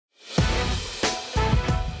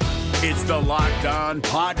It's the Locked On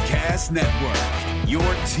Podcast Network, your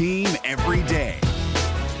team every day.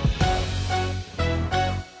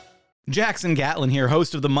 Jackson Gatlin here,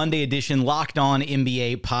 host of the Monday edition Locked On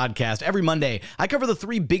NBA podcast. Every Monday, I cover the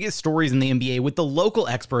three biggest stories in the NBA with the local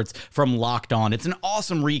experts from Locked On. It's an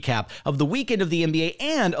awesome recap of the weekend of the NBA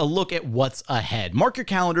and a look at what's ahead. Mark your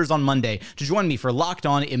calendars on Monday to join me for Locked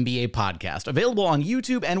On NBA podcast, available on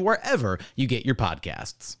YouTube and wherever you get your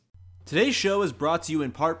podcasts. Today's show is brought to you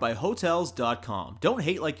in part by Hotels.com. Don't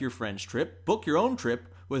hate like your friend's trip. Book your own trip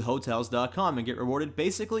with Hotels.com and get rewarded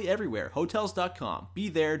basically everywhere. Hotels.com. Be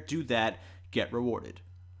there, do that, get rewarded.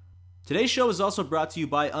 Today's show is also brought to you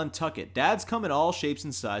by Untuck It. Dads come in all shapes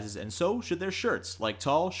and sizes, and so should their shirts, like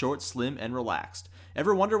tall, short, slim, and relaxed.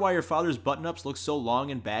 Ever wonder why your father's button-ups look so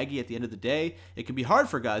long and baggy at the end of the day? It can be hard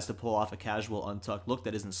for guys to pull off a casual untucked look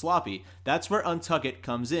that isn't sloppy. That's where Untuck It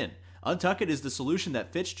comes in. Untuck It is the solution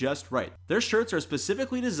that fits just right. Their shirts are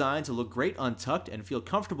specifically designed to look great untucked and feel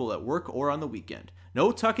comfortable at work or on the weekend.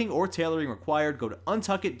 No tucking or tailoring required. Go to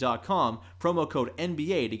untuckit.com, promo code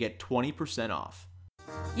NBA to get 20% off.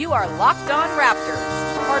 You are Locked On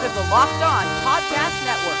Raptors, part of the Locked On Podcast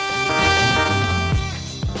Network.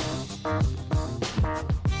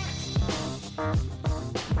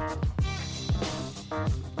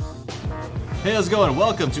 Hey, how's it going?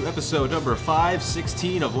 Welcome to episode number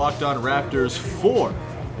 516 of Locked On Raptors 4,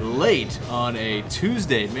 late on a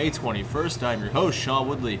Tuesday, May 21st. I'm your host, Sean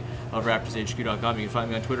Woodley of RaptorsHQ.com. You can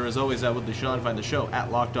find me on Twitter, as always, at WoodleySean. Find the show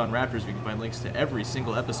at Locked On Raptors. You can find links to every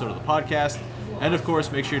single episode of the podcast. And, of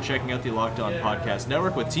course, make sure you're checking out the Locked On Podcast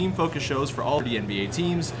Network with team-focused shows for all the NBA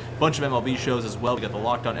teams, a bunch of MLB shows as well. We got the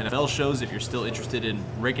Locked On NFL shows if you're still interested in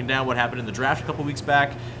breaking down what happened in the draft a couple weeks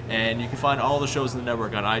back. And you can find all the shows in the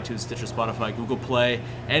network on iTunes, Stitcher, Spotify, Google Play,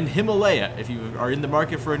 and Himalaya. If you are in the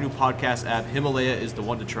market for a new podcast app, Himalaya is the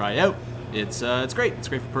one to try out. It's great. It's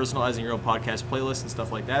great for personalizing your own podcast playlist and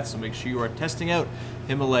stuff like that. So make sure you are testing out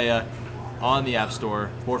Himalaya on the App Store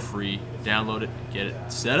for free. Download it, get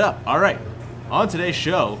it set up. All right. On today's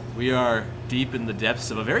show, we are deep in the depths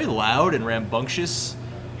of a very loud and rambunctious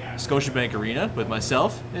Scotiabank Arena with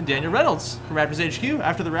myself and Daniel Reynolds from Raptors HQ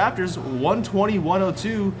after the Raptors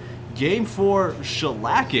 120-102 Game 4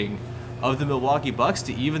 shellacking of the Milwaukee Bucks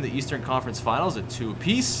to even the Eastern Conference Finals at 2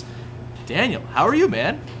 apiece. Daniel, how are you,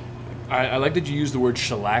 man? I like that you use the word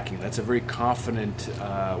shellacking. That's a very confident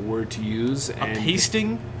word to use. A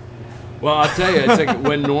pasting? Well, I'll tell you, it's like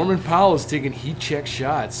when Norman Powell is taking heat check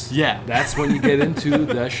shots. Yeah. That's when you get into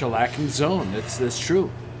the shellacking zone. That's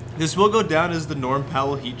true. This will go down as the Norm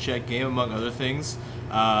Powell heat check game, among other things.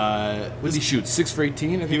 What did he shoot? 6 for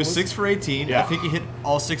 18? He was 6 for 18. Yeah. I think he hit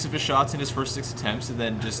all 6 of his shots in his first 6 attempts, and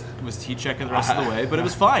then just was heat checking the rest of the way. But it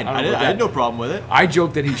was fine. I had no problem with it. I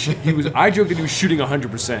joked that he was shooting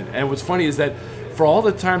 100%. And what's funny is that for all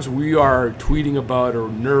the times we are tweeting about or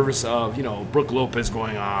nervous of, Brook Lopez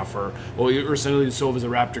going off, or Ursan Silva's a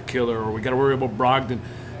Raptor killer, or we got to worry about Brogdon.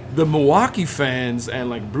 The Milwaukee fans and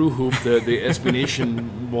like Brew Hoop, the SB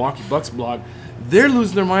Nation Milwaukee Bucks blog, they're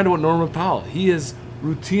losing their mind about Norman Powell. He has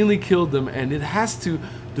routinely killed them, and it has to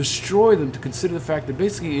destroy them to consider the fact that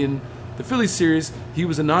basically in the Phillies series, he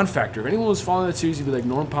was a non-factor. If anyone was following that series, he'd be like,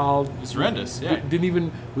 Norman Powell was horrendous. Yeah,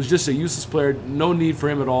 was just a useless player. No need for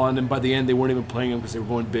him at all. And then by the end, they weren't even playing him because they were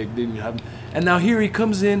going big. Didn't even have him. And now here he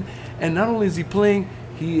comes in, and not only is he playing,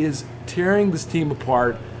 he is tearing this team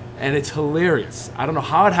apart. And it's hilarious. I don't know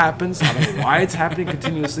how it happens. I don't know why it's happening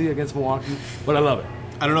continuously against Milwaukee, but I love it.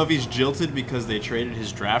 I don't know if he's jilted because they traded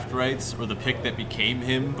his draft rights or the pick that became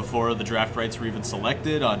him before the draft rights were even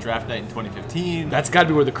selected on draft night in 2015. That's got to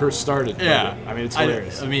be where the curse started. Yeah. I mean, it's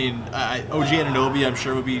hilarious. OG Anunoby, I'm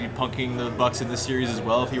sure, would be punking the Bucks in this series as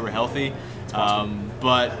well if he were healthy.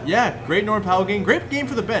 But, yeah, great Norman Powell game. Great game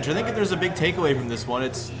for the bench. I think if there's a big takeaway from this one,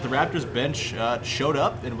 it's the Raptors bench showed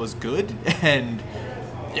up and was good, and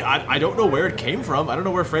I don't know where it came from. I don't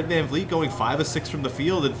know where Fred VanVleet going 5 of 6 from the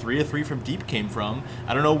field and 3 of 3 from deep came from.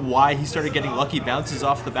 I don't know why he started getting lucky bounces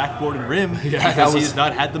off the backboard and rim because he's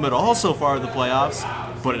not had them at all so far in the playoffs.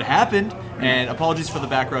 But it happened. And apologies for the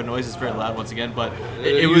background noise. It's very loud once again. But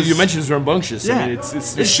it was. You mentioned it's rambunctious. Yeah. I mean, it's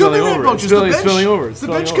spilling over. It's spilling over. The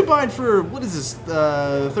bench combined for, what is this,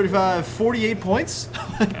 35, 48 points?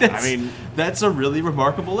 That's a really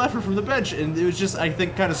remarkable effort from the bench. And it was just, I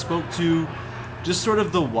think, kind of spoke to just sort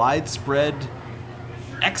of the widespread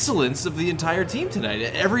excellence of the entire team tonight.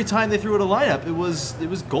 Every time they threw out a lineup, it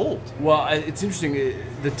was gold. Well, it's interesting.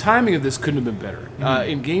 The timing of this couldn't have been better. Mm-hmm.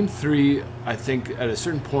 In Game 3, I think at a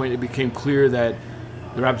certain point it became clear that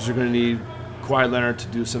the Raptors are going to need Kawhi Leonard to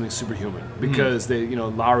do something superhuman because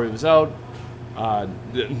Lowry was out,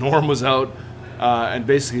 Norm was out. And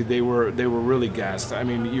basically, they were really gassed. I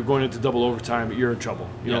mean, you're going into double overtime, you're in trouble.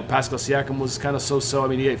 You know, Pascal Siakam was kind of so-so. I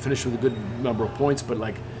mean, he finished with a good number of points, but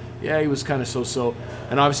he was kind of so-so.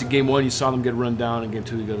 And obviously, game 1, you saw them get run down, and game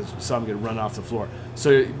 2, you saw them get run off the floor.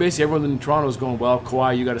 So basically, everyone in Toronto was going, well,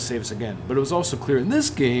 Kawhi, you got to save us again. But it was also clear in this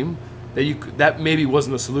game that maybe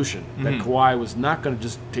wasn't the solution. That Kawhi was not going to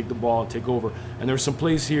just take the ball and take over. And there were some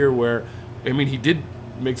plays here where, I mean, he did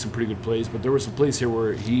make some pretty good plays, but there were some plays here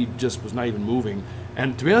where he just was not even moving.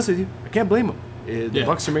 And to be honest with you, I can't blame him. The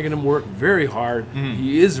Bucks are making him work very hard.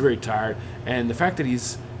 He is very tired, and the fact that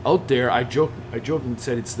he's out there, I joked and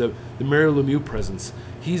said it's the Mario Lemieux presence.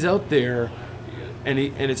 He's out there, and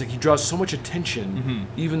it's like he draws so much attention,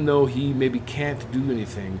 even though he maybe can't do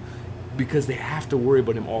anything, because they have to worry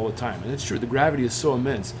about him all the time. And it's true, the gravity is so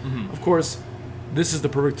immense. Of course, this is the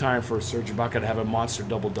perfect time for Serge Ibaka to have a monster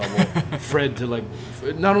double-double. Fred to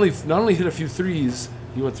not only hit a few threes,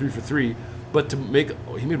 he went 3 for 3, but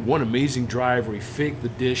he made one amazing drive where he faked the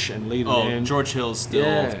dish and laid it in. George Hill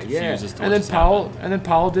still confused as to and then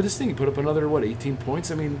Powell did his thing. He put up another 18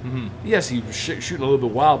 points. I mean, yes, he was shooting a little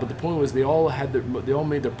bit wild, but the point was they all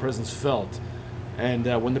made their presence felt. And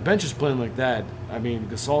when the bench is playing like that, I mean,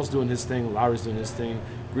 Gasol's doing his thing, Lowry's doing his thing.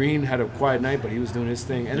 Green had a quiet night, but he was doing his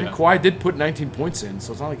thing. And then Kawhi did put 19 points in,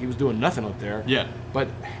 so it's not like he was doing nothing out there. Yeah.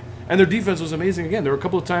 And their defense was amazing again. There were a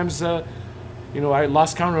couple of times, I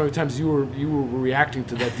lost count of how many times you were reacting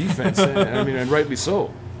to that defense, and rightly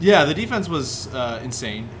so. Yeah, the defense was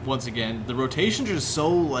insane. Once again, the rotations are just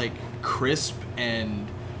so crisp and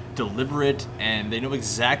deliberate, and they know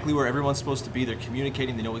exactly where everyone's supposed to be. They're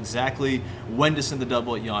communicating. They know exactly when to send the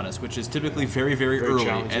double at Giannis, which is typically very, very early,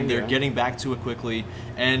 and they're getting back to it quickly.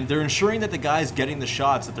 And they're ensuring that the guys getting the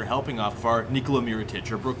shots that they're helping off of are Nikola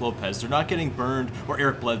Mirotic or Brook Lopez. They're not getting burned, or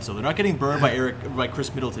Eric Bledsoe. They're not getting burned by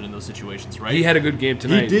Chris Middleton in those situations, right? He had a good game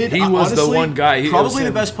tonight. He did. He was honestly, the one guy. Probably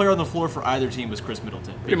the best player on the floor for either team was Chris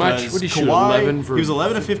Middleton. Pretty much. What did he shoot? He was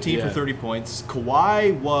 11 of 15 for 30 points.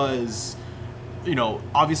 Kawhi was...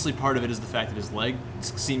 obviously part of it is the fact that his leg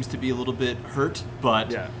seems to be a little bit hurt,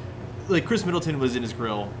 but Chris Middleton was in his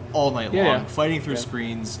grill all night long, fighting through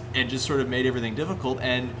screens, and just sort of made everything difficult.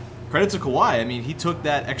 And credit to Kawhi. I mean, he took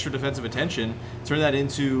that extra defensive attention, turned that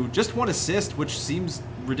into just one assist, which seems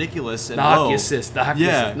ridiculous and low. The hockey assist.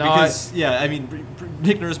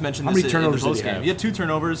 Nick Nurse mentioned how this many turnovers in the postgame. did He had 2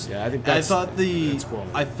 turnovers. Yeah, I think that's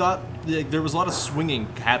there was a lot of swinging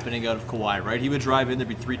happening out of Kawhi, right? He would drive in, there'd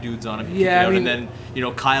be 3 dudes on him, and then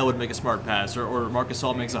Kyle would make a smart pass, or Marcus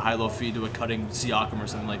Gasol makes a high-low feed to a cutting Siakam or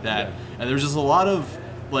something like that. Yeah. And there was just a lot of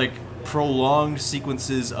prolonged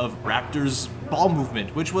sequences of Raptors ball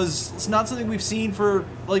movement, which it's not something we've seen for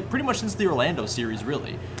pretty much since the Orlando series,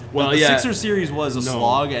 really. Well, the Sixers series was a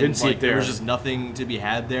slog, and there was just nothing to be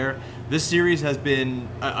had there. This series has been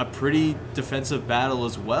a pretty defensive battle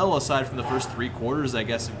as well, aside from the first 3 quarters, I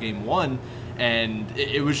guess, of Game 1. And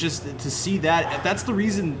it was just to see that. That's the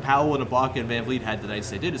reason Powell and Ibaka and Van Vliet had the nights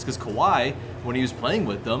they did, is because Kawhi, when he was playing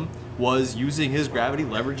with them, was using his gravity,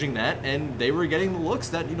 leveraging that, and they were getting the looks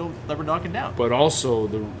that that were knocking down. But also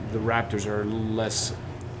the Raptors are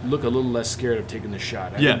look a little less scared of taking the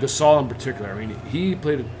shot. I mean, Gasol in particular. I mean, he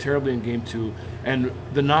played terribly in Game 2, and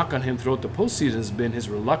the knock on him throughout the postseason has been his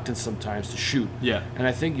reluctance sometimes to shoot. Yeah. And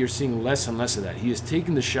I think you're seeing less and less of that. He has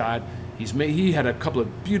taken the shot. He had a couple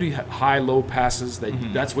of beauty high-low passes.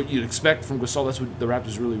 That's what you'd expect from Gasol. That's what the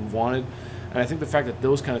Raptors really wanted. And I think the fact that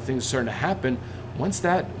those kind of things are starting to happen, once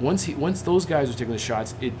those guys are taking the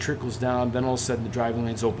shots, it trickles down. Then all of a sudden the driving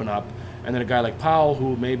lanes open up, and then a guy like Powell,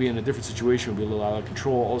 who maybe in a different situation would be a little out of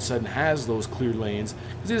control, all of a sudden has those clear lanes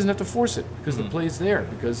because he doesn't have to force it, because the play's there,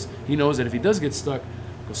 because he knows that if he does get stuck,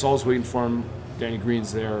 Gasol's waiting for him, Danny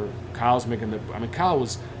Green's there, Kyle's making Kyle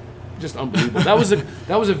was just unbelievable. That was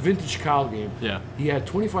a vintage Kyle game. Yeah. He had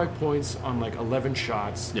 25 points on 11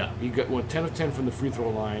 shots. Yeah. He went 10 of 10 from the free throw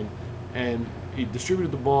line, and he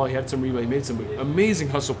distributed the ball. He had some rebound. He made some amazing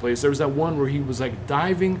hustle plays. There was that one where he was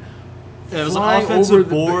diving. It was an offensive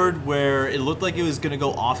board where it looked like it was going to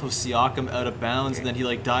go off of Siakam out of bounds, and then he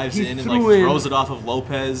dives in and throws it off of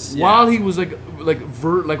Lopez while he was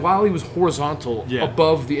while he was horizontal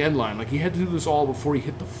above the end line. He had to do this all before he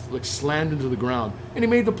hit slammed into the ground, and he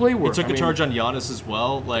made the play work. He took a charge on Giannis as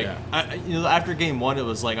well. After Game 1, it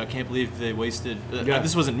was I can't believe they wasted.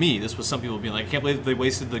 This wasn't me. This was some people being I can't believe they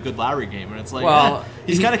wasted the good Lowry game, and it's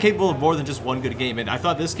he's kind of capable of more than just one good game. And I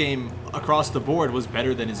thought this game across the board was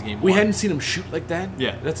better than his Game 1. We hadn't seen him shoot like that.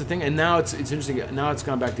 Yeah, that's the thing. And now it's interesting. Now it's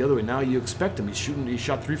gone back the other way. Now you expect him. He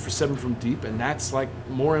shot 3 for 7 from deep, and that's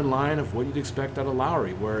more in line of what you'd expect out of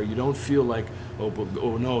Lowry, where you don't feel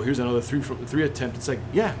oh no, here's another 3 attempt. It's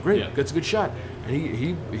great, that's a good shot, and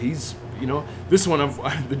he's This one,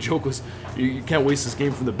 the joke was you can't waste this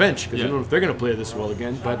game from the bench because you don't know if they're going to play this well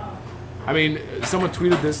again. But I mean, someone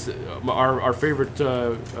tweeted this. Our favorite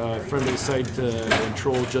friendly site and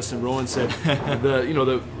troll Justin Rowan said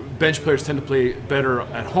the bench players tend to play better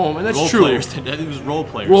at home, and that's true. It was role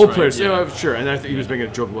players. Role right? players, yeah, sure. And I think he was making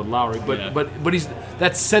a joke about Lowry, but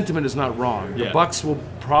that sentiment is not wrong. The Bucks will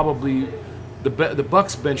probably the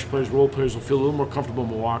Bucks bench players, role players will feel a little more comfortable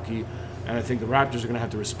in Milwaukee, and I think the Raptors are going to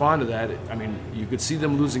have to respond to that. I mean, you could see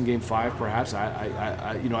them losing Game 5, perhaps.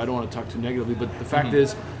 I don't want to talk too negatively, but the fact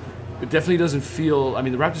is, it definitely doesn't feel. I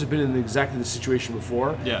mean, the Raptors have been in exactly the situation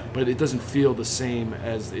before. Yeah. But it doesn't feel the same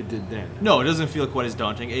as it did then. No, it doesn't feel quite as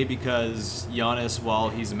daunting. Because Giannis, while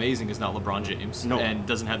he's amazing, is not LeBron James. No. And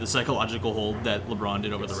doesn't have the psychological hold that LeBron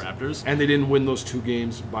did over the Raptors. And they didn't win those 2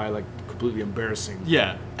 games by completely embarrassing.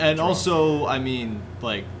 Yeah, and also, I mean,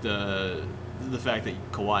 the fact that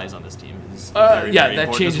Kawhi is on this team is very that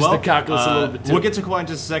important changes as well. the calculus a little bit too. We'll get to Kawhi in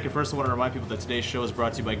just a second. First, I want to remind people that today's show is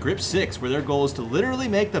brought to you by Grip 6, where their goal is to literally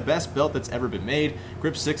make the best belt that's ever been made.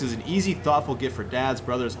 Grip 6 is an easy, thoughtful gift for dads,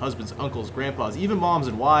 brothers, husbands, uncles, grandpas, even moms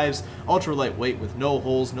and wives. Ultra lightweight with no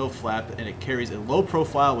holes, no flap, and it carries a low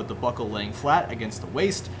profile with the buckle laying flat against the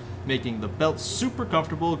waist, making the belt super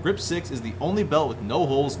comfortable. Grip 6 is the only belt with no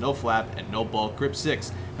holes, no flap, and no bulk. Grip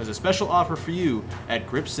 6 has a special offer for you at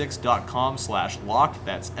grip6.com/lock.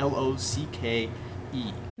 That's LOCKE.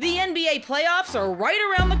 The NBA playoffs are right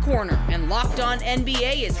around the corner, and Locked On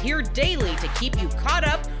NBA is here daily to keep you caught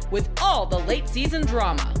up with all the late season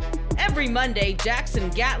drama. Every Monday, Jackson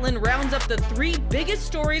Gatlin rounds up the 3 biggest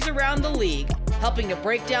stories around the league, helping to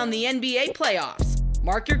break down the NBA playoffs.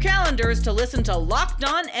 Mark your calendars to listen to Locked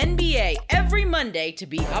On NBA every Monday to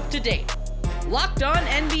be up to date. Locked On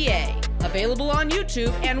NBA, available on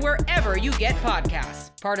YouTube and wherever you get podcasts.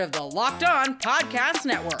 Part of the Locked On Podcast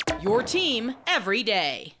Network, your team every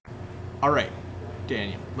day. All right,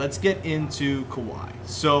 Daniel, let's get into Kawhi.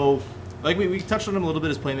 So, like we touched on him a little bit,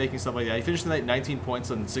 his playmaking, stuff like that. He finished the night 19 points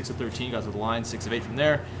on 6 of 13, got to the line, 6 of 8 from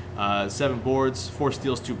there, 7 boards, 4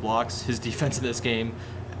 steals, 2 blocks. His defense in this game,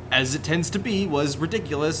 as it tends to be, was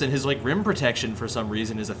ridiculous, and his rim protection for some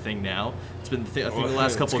reason is a thing now. It's been I think the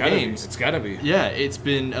last couple of games. It's got to be. Yeah, it's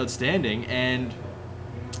been outstanding, and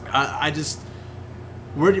I just.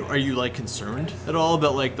 Are you concerned at all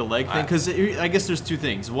about the leg thing? Because I guess there's 2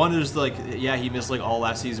 things. One is he missed all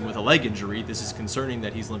last season with a leg injury. This is concerning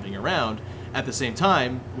that he's limping around. At the same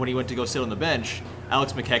time, when he went to go sit on the bench,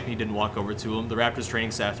 Alex McKechnie didn't walk over to him. The Raptors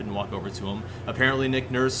training staff didn't walk over to him. Apparently,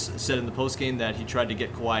 Nick Nurse said in the postgame that he tried to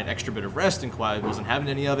get Kawhi an extra bit of rest, and Kawhi wasn't having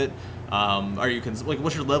any of it. Are you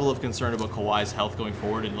what's your level of concern about Kawhi's health going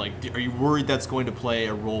forward? And are you worried that's going to play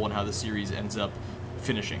a role in how the series ends up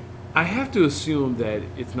finishing? I have to assume that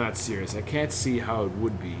it's not serious. I can't see how it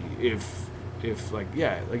would be if like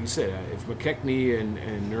you said, if McKechnie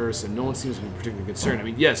and Nurse and no one seems to be particularly concerned. I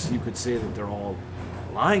mean, yes, you could say that they're all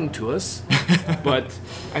lying to us, but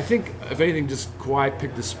I think if anything, just Kawhi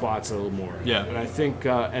picked his spots a little more. Yeah. And I think,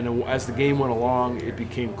 as the game went along, it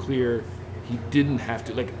became clear he didn't have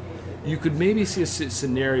to. You could maybe see a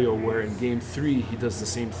scenario where in Game 3 he does the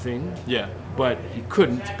same thing. Yeah. But he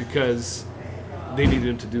couldn't because they needed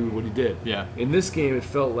him to do what he did. Yeah. In this game, it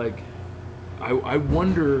felt like I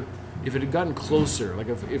wonder if it had gotten closer.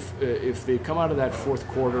 If they come out of that fourth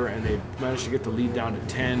quarter and they managed to get the lead down to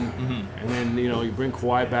 10, and then you bring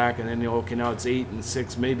Kawhi back, and then now it's 8 and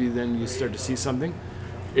 6. Maybe then you start to see something.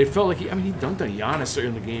 It felt like he dunked on Giannis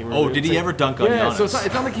in the game. Oh, did he ever dunk on Giannis? Yeah, so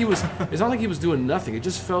it's not like he was. It's not like he was doing nothing. It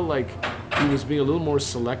just felt like he was being a little more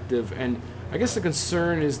selective. And I guess the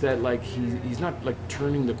concern is that he's not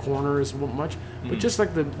turning the corner as much. But just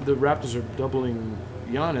like the Raptors are doubling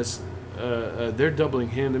Giannis, they're doubling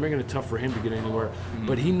him. They're making it tough for him to get anywhere.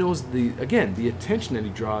 But he knows the attention that he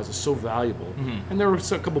draws is so valuable. And there were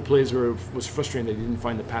a couple plays where it was frustrating that he didn't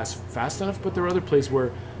find the pass fast enough. But there were other plays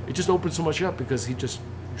where it just opened so much up because he just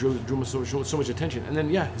drew so much attention. And then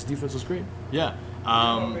his defense was great. Yeah.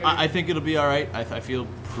 I think it'll be all right. I feel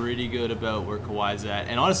pretty good about where Kawhi's at.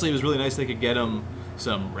 And honestly, it was really nice they could get him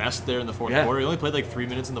some rest there in the fourth quarter. He only played 3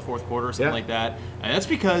 minutes in the fourth quarter or something like that. And that's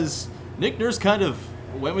because Nick Nurse kind of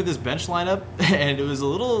went with his bench lineup, and it was a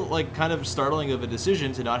little kind of startling of a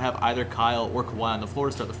decision to not have either Kyle or Kawhi on the floor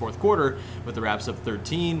to start the fourth quarter with the Raps up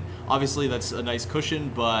 13. Obviously, that's a nice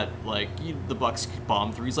cushion, but the Bucks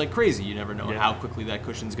bomb threes like crazy. You never know how quickly that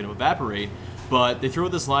cushion's going to evaporate. But they threw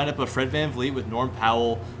this lineup of Fred VanVleet with Norm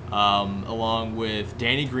Powell, along with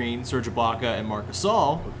Danny Green, Serge Ibaka, and Marc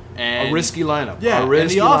Gasol. And a risky lineup. Yeah, and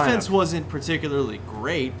the offense wasn't particularly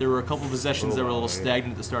great. There were a couple of possessions that were a little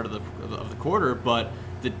stagnant at the start of the quarter, but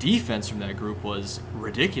the defense from that group was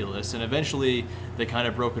ridiculous, and eventually they kind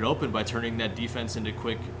of broke it open by turning that defense into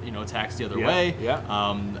quick, attacks the other way. Yeah.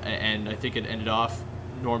 And I think it ended off.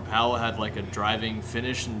 Norm Powell had like a driving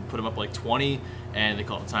finish and put him up like 20, and they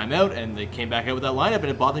called a timeout, and they came back out with that lineup, and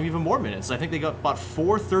it bought them even more minutes. I think they bought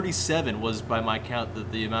 437 was, by my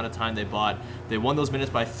count, the amount of time they bought. They won those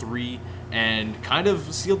minutes by 3 and kind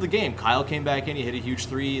of sealed the game. Kyle came back in, he hit a huge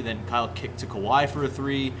 3, then Kyle kicked to Kawhi for a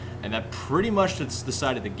 3, and that pretty much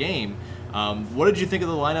decided the game. What did you think of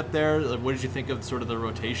the lineup there? What did you think of sort of the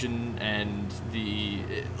rotation and the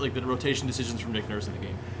rotation decisions from Nick Nurse in the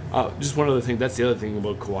game? Just one other thing. That's the other thing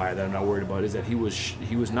about Kawhi that I'm not worried about is that he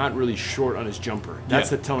was not really short on his jumper. That's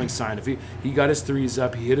the telling sign. If he got his threes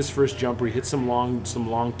up, he hit his first jumper, he hit some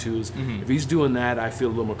long twos. If he's doing that, I feel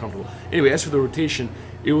a little more comfortable. Anyway, as for the rotation,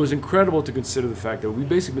 it was incredible to consider the fact that we've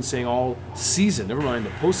basically been saying all season, never mind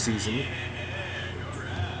the postseason,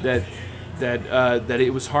 that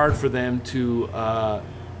it was hard for them to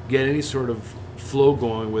get any sort of flow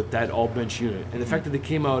going with that all bench unit, and the fact that they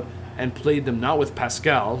came out and played them not with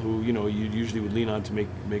Pascal, who you usually would lean on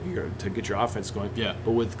to get your offense going,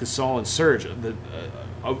 but with Gasol and Serge. It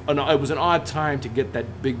was an odd time to get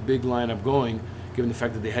that big lineup going, given the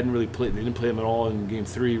fact that they didn't play them at all in Game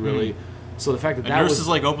 3 really. So the fact that Nurse has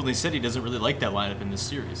openly said he doesn't really like that lineup in this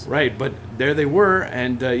series. Right, but there they were,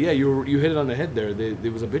 and you hit it on the head there.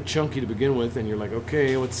 It was a bit chunky to begin with, and you're like,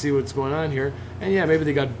 okay, let's see what's going on here. And maybe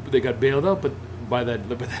they got bailed out, but by that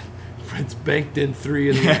Fred's banked in 3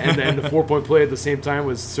 and the 4-point play at the same time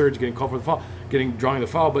was Serge getting called for the foul, drawing the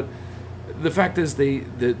foul. But the fact is,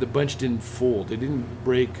 the bunch didn't fold. They didn't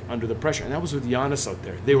break under the pressure, and that was with Giannis out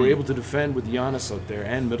there. They were able to defend with Giannis out there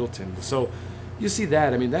and Middleton. So you see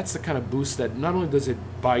that. I mean, that's the kind of boost that not only does it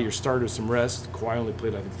buy your starters some rest. Kawhi only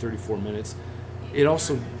played, I think, 34 minutes. It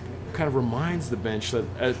also kind of reminds the bench that,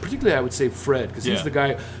 particularly I would say Fred, because he's the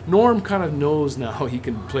guy. Norm kind of knows now he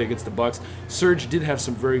can play against the Bucks. Serge did have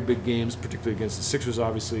some very big games, particularly against the Sixers,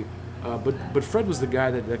 obviously. But Fred was the guy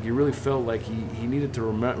that you really felt like he needed to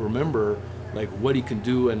remember like what he can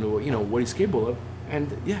do and what he's capable of. And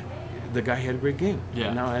the guy had a great game. Yeah.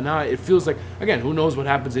 And now it feels like, again, who knows what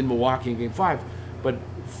happens in Milwaukee in Game 5, but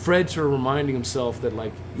Fred sort of reminding himself that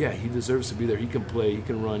he deserves to be there. He can play, he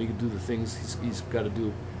can run, he can do the things he's got to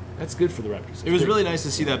do. That's good for the Raptors. It was really nice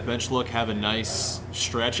to see that bench look have a nice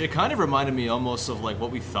stretch. It kind of reminded me almost of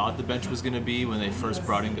what we thought the bench was going to be when they first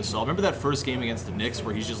brought in Gasol. Remember that first game against the Knicks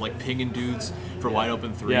where he's just pinging dudes for wide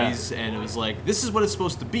open threes, and it was this is what it's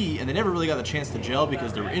supposed to be, and they never really got the chance to gel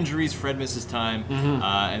because there were injuries. Fred misses time,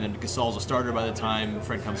 and then Gasol's a starter by the time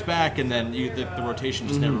Fred comes back, and then the rotation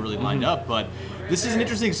just never really lined up. But this is an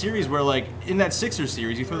interesting series where in that Sixers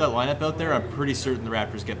series, you throw that lineup out there, I'm pretty certain the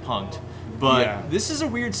Raptors get punked. But this is a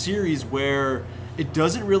weird series where it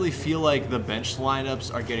doesn't really feel like the bench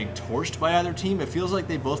lineups are getting torched by either team. It feels like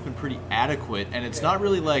they've both been pretty adequate, and it's not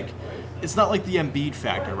really it's not like the Embiid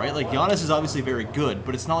factor, right? Giannis is obviously very good,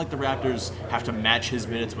 but it's not like the Raptors have to match his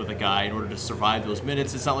minutes with a guy in order to survive those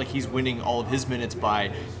minutes. It's not like he's winning all of his minutes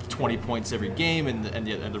by 20 points every game, and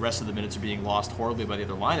the rest of the minutes are being lost horribly by the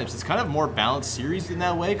other lineups. It's kind of a more balanced series in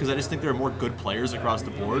that way, because I just think there are more good players across the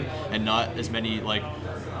board, and not as many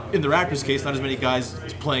in the Raptors' case, not as many guys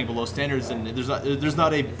playing below standards, and there's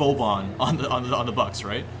not a Boban on the Bucks,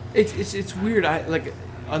 right? It's weird.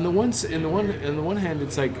 On the one hand,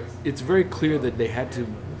 it's very clear that they had to,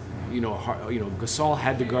 Gasol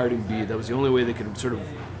had to guard Embiid. That was the only way they could sort of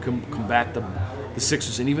combat the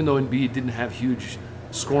Sixers. And even though Embiid didn't have huge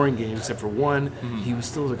scoring games except for one, he was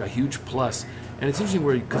still a huge plus. And it's interesting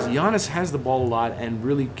because Giannis has the ball a lot and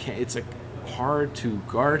really it's hard to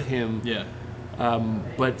guard him. Yeah.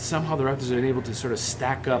 But somehow the Raptors have been able to sort of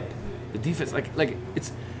stack up the defense.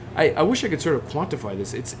 I wish I could sort of quantify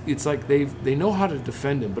this. It's like they know how to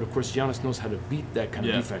defend him, but of course Giannis knows how to beat that kind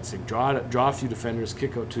of defense. Draw a few defenders,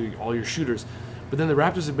 kick out to all your shooters. But then the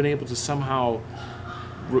Raptors have been able to somehow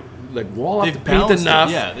wall off the paint enough,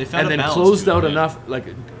 and then closed out enough,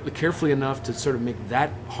 carefully enough to sort of make that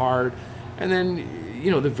hard. And then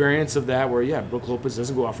the variance of that where, Brook Lopez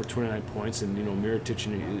doesn't go off for 29 points, and, Mirotic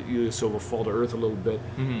and Ilyasova fall to earth a little bit.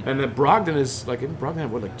 And then Brogdon is,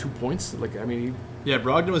 Brogdon had, 2 points?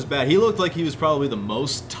 Brogdon was bad. He looked like he was probably the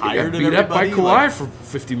most tired of everybody. Beat up by Kawhi for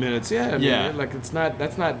 50 minutes,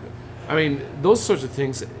 those sorts of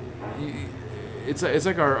things, it's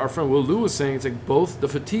like our friend Will Lou was saying, it's like both, the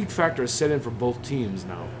fatigue factor is set in for both teams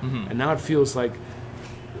now. And now it feels like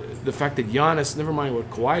the fact that Giannis, never mind what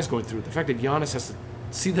Kawhi is going through, the fact that Giannis has to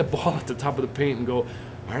see the ball at the top of the paint and go,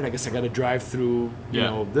 all right, I guess I got to drive through, you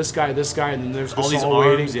know, this guy, and then there's all these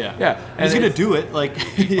waiting. arms. Yeah. And he's going to do it. Like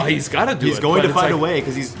he's got to do it. He's going to find a way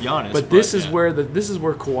because he's Giannis. But this is where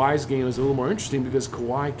Kawhi's game is a little more interesting because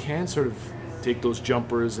Kawhi can sort of take those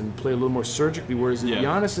jumpers and play a little more surgically, whereas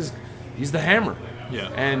Giannis he's the hammer. Yeah.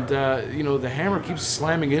 And, the hammer keeps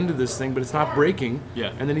slamming into this thing, but it's not breaking.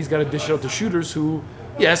 Yeah. And then he's got to dish it out to shooters who,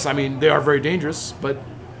 yes, I mean, they are very dangerous, but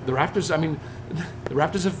the Raptors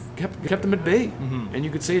have kept them at bay. Mm-hmm. And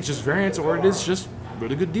you could say it's just variance or it is just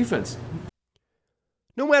really good defense.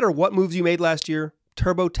 No matter what moves you made last year,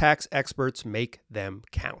 TurboTax experts make them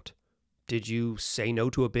count. Did you say no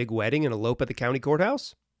to a big wedding and elope at the county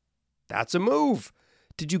courthouse? That's a move.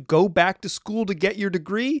 Did you go back to school to get your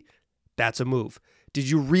degree? That's a move. Did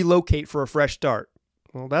you relocate for a fresh start?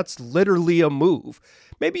 Well, that's literally a move.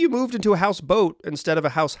 Maybe you moved into a houseboat instead of a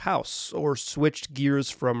house, or switched gears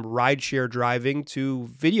from rideshare driving to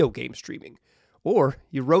video game streaming. Or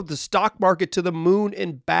you rode the stock market to the moon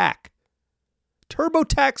and back.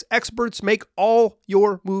 TurboTax experts make all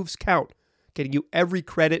your moves count, getting you every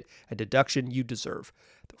credit and deduction you deserve.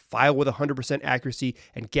 They'll file with 100% accuracy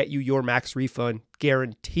and get you your max refund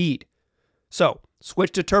guaranteed. So,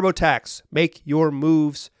 switch to TurboTax. Make your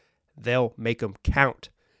moves. They'll make them count.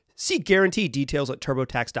 See guarantee details at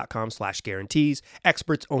turbotax.com/guarantees.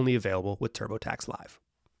 Experts only available with TurboTax Live.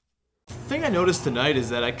 The thing I noticed tonight is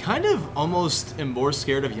that I kind of almost am more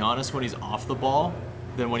scared of Giannis when he's off the ball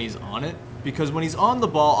than when he's on it. Because when he's on the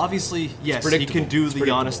ball, obviously, yes, he can do the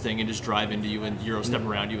Giannis thing and just drive into you and Euro step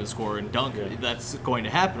around you and score and dunk. Yeah. That's going to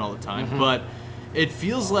happen all the time. Mm-hmm. But it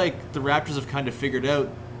feels like the Raptors have kind of figured out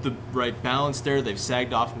the right balance there. They've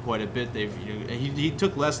sagged off him quite a bit. He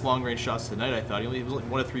took less long-range shots tonight, I thought. He was like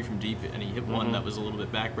 1 of 3 from deep, and he hit one that was a little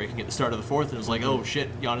bit back-breaking at the start of the fourth, and it was like, oh,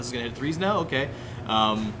 shit, Giannis is going to hit threes now? Okay.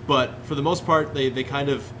 But for the most part, they kind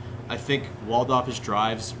of, I think, walled off his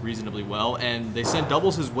drives reasonably well, and they sent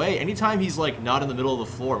doubles his way. Anytime he's like not in the middle of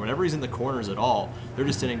the floor, whenever he's in the corners at all, they're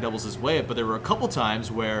just sending doubles his way. But there were a couple times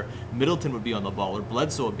where Middleton would be on the ball or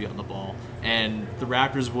Bledsoe would be on the ball, and the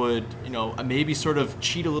Raptors would, maybe sort of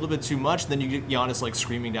cheat a little bit too much. Then you get Giannis like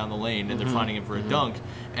screaming down the lane, and they're finding him for a dunk.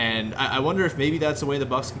 And I wonder if maybe that's the way the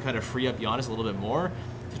Bucks can kind of free up Giannis a little bit more,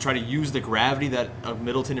 to try to use the gravity that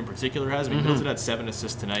Middleton in particular has. I mean, Middleton had 7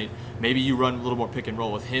 assists tonight. Maybe you run a little more pick and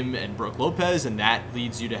roll with him and Brook Lopez, and that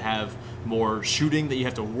leads you to have more shooting that you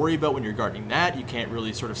have to worry about when you're guarding that. You can't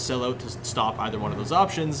really sort of sell out to stop either one of those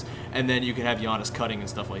options, and then you can have Giannis cutting and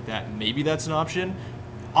stuff like that. Maybe that's an option.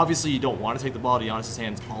 Obviously, you don't want to take the ball out of Giannis'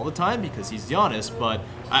 hands all the time because he's Giannis, but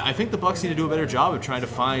I think the Bucks need to do a better job of trying to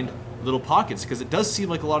find little pockets, because it does seem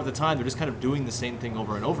like a lot of the time they're just kind of doing the same thing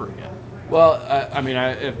over and over again. Well,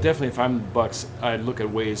 if I'm the Bucks, I'd look at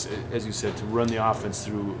ways, as you said, to run the offense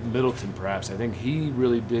through Middleton. Perhaps I think he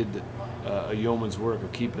really did a yeoman's work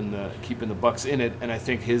of keeping the Bucks in it, and I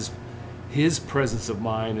think his presence of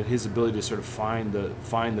mind and his ability to sort of find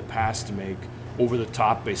the pass to make over the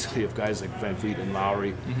top, basically, of guys like Van Vliet and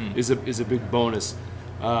Lowry is a big bonus.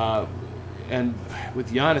 And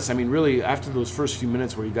with Giannis, I mean, really, after those first few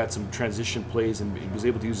minutes where he got some transition plays and he was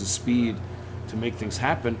able to use his speed to make things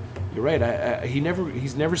happen, you're right.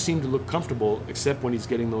 He's never seemed to look comfortable except when he's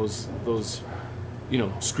getting those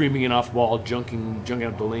screaming in off ball, junking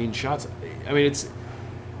out the lane shots. I mean,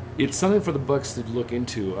 it's something for the Bucks to look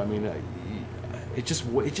into. I mean, it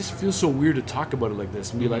just feels so weird to talk about it like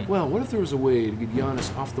this and be like, well, what if there was a way to get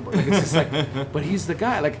Giannis off the ball? Like, it's just like, but he's the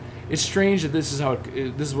guy. Like, it's strange that this is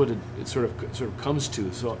what it sort of comes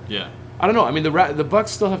to. So yeah. I don't know. I mean, the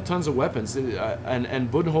Bucks still have tons of weapons,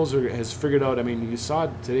 and Budenholzer has figured out. I mean, you saw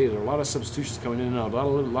today there are a lot of substitutions coming in and out, a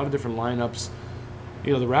lot of different lineups.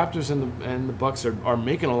 The Raptors and the Bucks are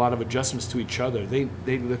making a lot of adjustments to each other. They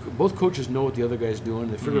both coaches know what the other guy's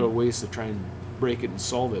doing. They figure out ways to try and break it and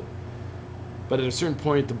solve it. But at a certain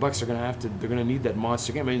point, the Bucks are they're gonna need that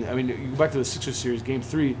monster game. I mean, you go back to the Sixers series, Game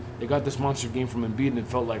 3, they got this monster game from Embiid, and it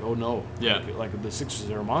felt like, oh no, like the Sixers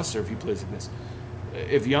are a monster if he plays like this.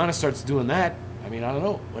 If Giannis starts doing that, I mean, I don't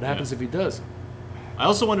know what happens if he does. I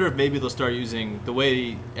also wonder if maybe they'll start using the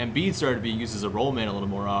way Embiid started being used as a roll man a little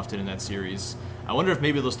more often in that series. I wonder if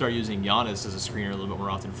maybe they'll start using Giannis as a screener a little bit more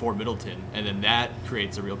often for Middleton, and then that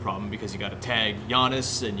creates a real problem because you got to tag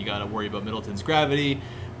Giannis and you got to worry about Middleton's gravity.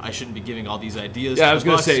 I shouldn't be giving all these ideas. Yeah, I was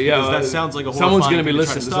going to say, that sounds like a horrifying someone's going to be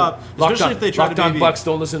listening. Stop. Especially if they try to maybe, Bucks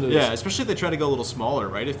don't listen to this. Yeah, especially if they try to go a little smaller,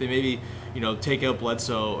 right? If they maybe take out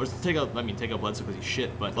Bledsoe, or take out Bledsoe because he's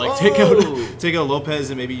shit, but like take out Lopez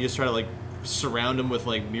and maybe you just try to like surround him with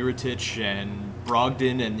like Mirotic and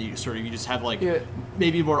Brogdon, and you just have like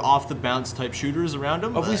maybe more off the bounce type shooters around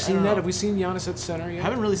him. Have we seen that? Have we seen Giannis at center yet? I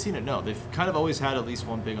haven't really seen it. No, they've kind of always had at least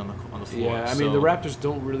one big on the floor. Yeah, I mean the Raptors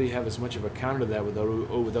don't really have as much of a counter to that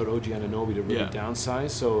without OG Anunoby to really downsize.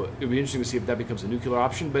 So it'd be interesting to see if that becomes a nuclear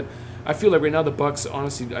option. But I feel like right now the Bucks,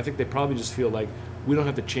 honestly, I think they probably just feel like we don't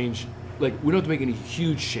have to change, like we don't have to make any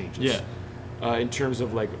huge changes. Yeah. In terms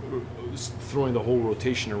of like throwing the whole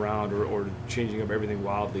rotation around or changing up everything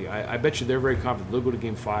wildly. I bet you they're very confident. They'll go to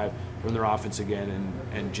Game 5, run their offense again,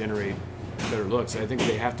 and generate better looks. I think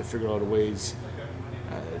they have to figure out ways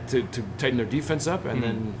to tighten their defense up. And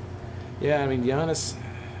then, I mean, Giannis,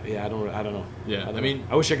 I don't know. Yeah,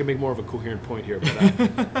 I wish I could make more of a coherent point here, but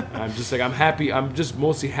I'm just like, I'm happy. I'm just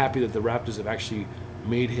mostly happy that the Raptors have actually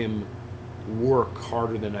made him work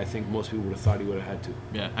harder than I think most people would have thought he would have had to.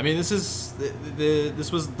 Yeah, I mean, this was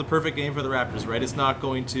the perfect game for the Raptors, right? It's not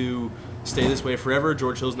going to stay this way forever.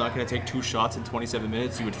 George Hill's not going to take 2 shots in 27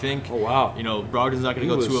 minutes, you would think. Oh, wow. You know, Brogdon's not going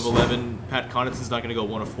to go 2 of 11. Pat Connaughton's not going to go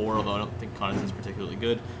 1 of 4, although I don't think Connaughton's particularly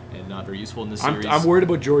good and not very useful in this series. I'm worried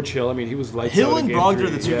about George Hill. I mean, he was lights Hill out and in Brogdon Game 3. are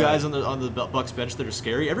the two guys on the Bucks bench that are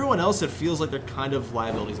scary. Everyone else, it feels like they're kind of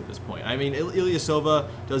liabilities at this point. I mean, Ilyasova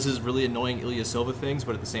does his really annoying Ilyasova things,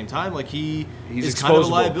 but at the same time, like he's kind of a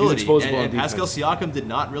liability. And Pascal Siakam did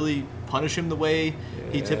not really punish him the way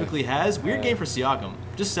he typically has. Weird game for Siakam.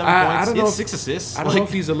 Just 7 points. I don't know 6 assists. I don't know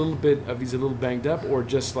if he's a little banged up or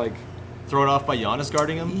just like thrown off by Giannis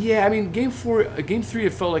guarding him. Yeah, I mean, Game 3,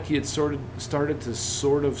 it felt like he had started to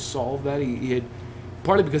solve that. He had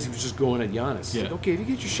partly because he was just going at Giannis. Yeah. Like, okay, if you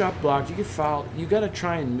get your shot blocked, you get fouled, you got to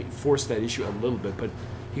try and force that issue a little bit. But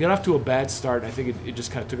he got off to a bad start. I think it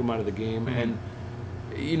just kind of took him out of the game. And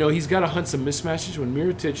you know, he's got to hunt some mismatches when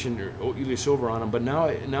Mirotic and Ilyasova are on him. But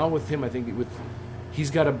now with him, I think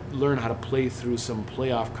he's got to learn how to play through some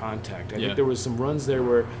playoff contact. I think there was some runs there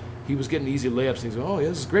where he was getting easy layups, and he's like, oh, yeah,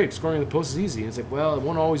 this is great. Scoring in the post is easy. And it's like, well, it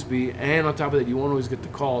won't always be. And on top of that, you won't always get the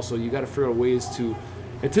call. So you got to figure out ways to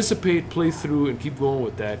anticipate, play through, and keep going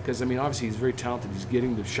with that. Because, I mean, obviously he's very talented. He's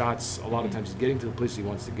getting the shots a lot of times. He's getting to the places he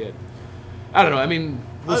wants to get. I don't know. I mean,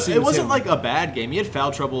 we'll see. It wasn't like a bad game. He had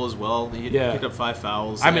foul trouble as well. He picked up 5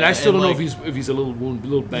 fouls. I mean, I still don't know if he's a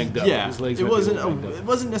little banged up. Yeah, his legs it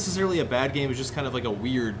wasn't necessarily a bad game. It was just kind of like a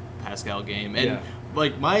weird Pascal game. And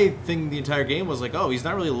like my thing the entire game was like, oh, he's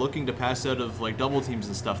not really looking to pass out of like double teams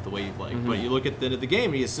and stuff the way you'd like. But you look at the end of the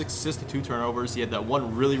game, he has 6 assists to 2 turnovers. He had that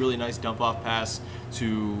one really, really nice dump off pass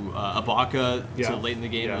to Ibaka to late in the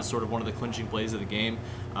game. It was sort of one of the clinching plays of the game.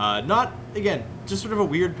 Not, again, just sort of a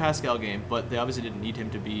weird Pascal game, but they obviously didn't need him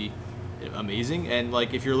to be amazing. And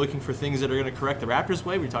like if you're looking for things that are going to correct the Raptors'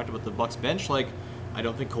 way, we talked about the Bucks bench, like I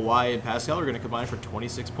don't think Kawhi and Pascal are going to combine for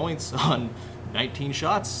 26 points on 19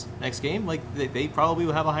 shots next game. Like they probably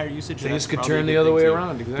will have a higher usage. Things could turn the other way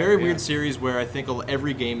around. Exactly. Very weird series where I think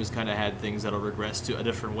every game has kind of had things that'll regress to a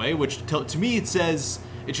different way, which to me it says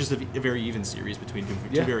it's just a very even series between two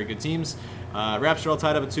very good teams. Raps are all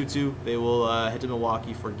tied up at 2-2. They will head to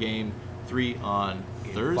Milwaukee for Game 3 on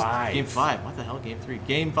Thursday. Game 5. What the hell? Game 3.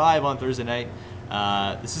 Game 5 on Thursday night.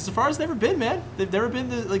 This is as far as they've ever been, man. They've never been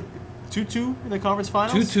 2-2 in the conference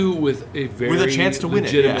finals. 2-2 with a chance to win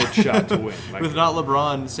legitimate shot to win. Like, with not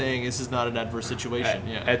LeBron saying this is not an adverse situation.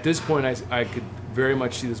 At this point, I could very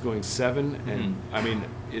much see this going 7, and I mean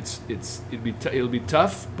it'll be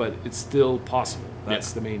tough, but it's still possible.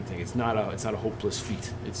 That's the main thing. It's not a hopeless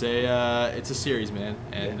feat. It's a series, man,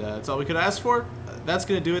 and that's all we could ask for. That's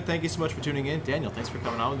gonna do it. Thank you so much for tuning in, Daniel. Thanks for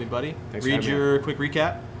coming on with me, buddy. Read your quick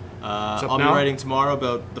recap. I'll be writing tomorrow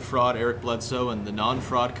about the fraud Eric Bledsoe and the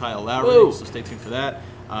non-fraud Kyle Lowry, so stay tuned for that.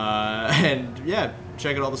 And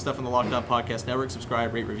check out all the stuff on the Locked On Podcast Network.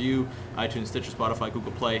 Subscribe, rate, review, iTunes, Stitcher, Spotify,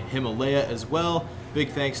 Google Play, Himalaya as well. Big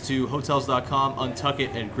thanks to Hotels.com,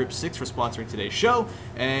 Untuckit, and Grip 6 for sponsoring today's show.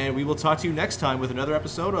 And we will talk to you next time with another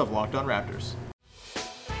episode of Locked On Raptors.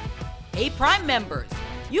 Hey, Prime members,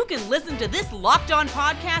 you can listen to this Locked On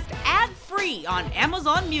podcast ad-free on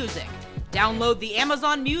Amazon Music. Download the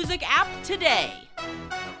Amazon Music app today.